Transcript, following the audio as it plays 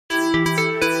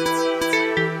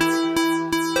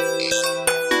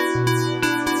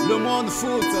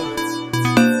foot.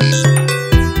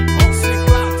 On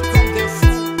s'éclate comme des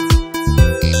fous.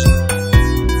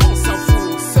 On s'en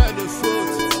fout, c'est le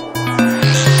foot.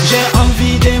 J'ai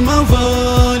envie de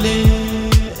m'envoler.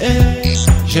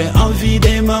 J'ai envie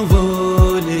de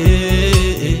m'envoler.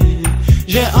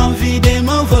 J'ai envie de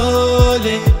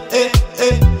m'envoler.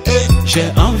 J'ai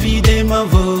envie de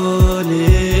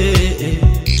m'envoler.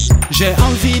 J'ai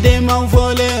envie de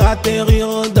m'envoler, atterrir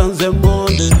dans un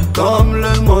monde comme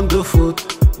le monde de foot.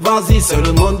 Vas-y, c'est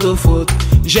le monde de foot.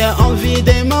 J'ai envie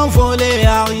de m'envoler,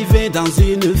 arriver dans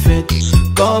une fête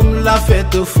comme la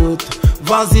fête foot.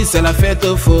 Vas-y, c'est la fête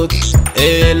foot.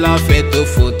 Et la fête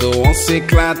foot, on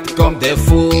s'éclate comme des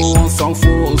fous. On s'en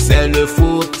fout, c'est le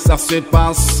foot. Ça se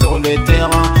passe sur le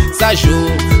terrain. Ça joue,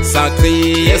 ça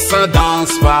crie et ça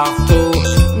danse partout.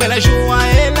 Mais la joie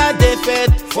et la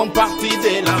défaite font partie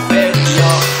de la fête.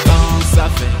 Yo, quand ça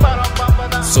fait,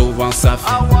 souvent ça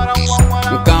fait.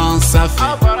 Quand ça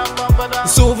fait,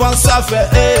 souvent ça fait.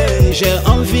 Hey, j'ai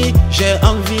envie, j'ai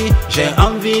envie, j'ai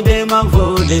envie de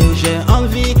m'envoler. J'ai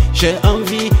envie, j'ai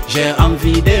envie, j'ai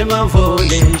envie de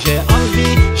m'envoler. J'ai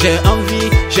envie, j'ai envie,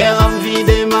 j'ai envie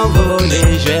de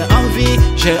m'envoler. J'ai envie,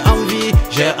 j'ai envie,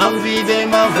 j'ai envie de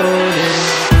m'envoler.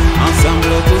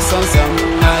 Ensemble, tous ensemble,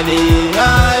 allez,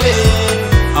 allez.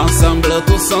 Ensemble,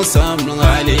 tous ensemble,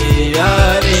 allez,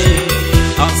 allez.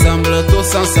 Ensemble,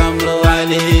 tous ensemble,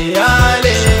 allez,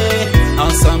 allez.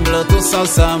 Ensemble, tous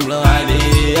ensemble,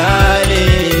 allez,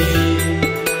 allez.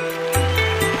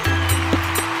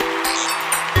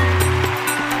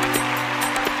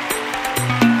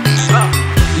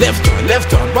 Lève-toi,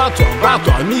 lève-toi, bats-toi,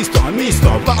 bats-toi, mise-toi,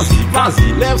 mise-toi, vas-y,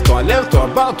 vas-y. Lève-toi, lève-toi,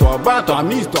 bats-toi, bats-toi,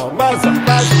 mise-toi, vas-y,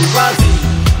 vas-y, vas-y.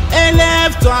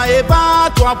 Élève-toi et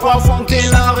bats-toi pour affronter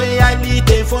la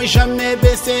réalité. Faut jamais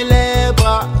baisser les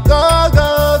bras. Go, go,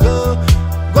 go.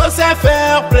 Go, c'est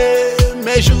fair play.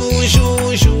 Mais joue,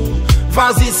 joue, joue.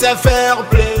 Vas-y, c'est fair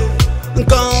play.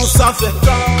 Quand ça fait,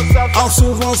 en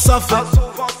souvent ça fait.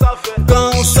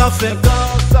 Quand ça fait,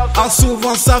 en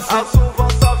souvent ça fait.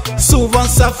 Souvent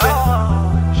ça fait.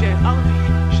 J'ai envie,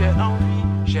 j'ai envie,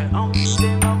 j'ai envie de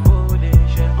m'envoler.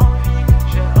 J'ai envie,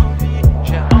 j'ai envie,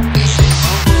 j'ai envie de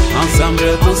m'envoler. Ensemble,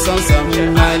 tous ensemble,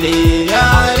 allez,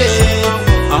 allez.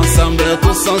 Ensemble,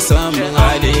 tous ensemble,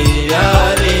 allez,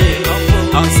 allez.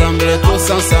 Ensemble, tous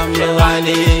ensemble,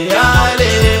 allez,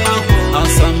 allez.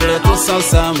 Ensemble, tous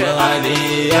ensemble,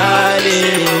 allez,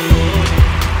 allez.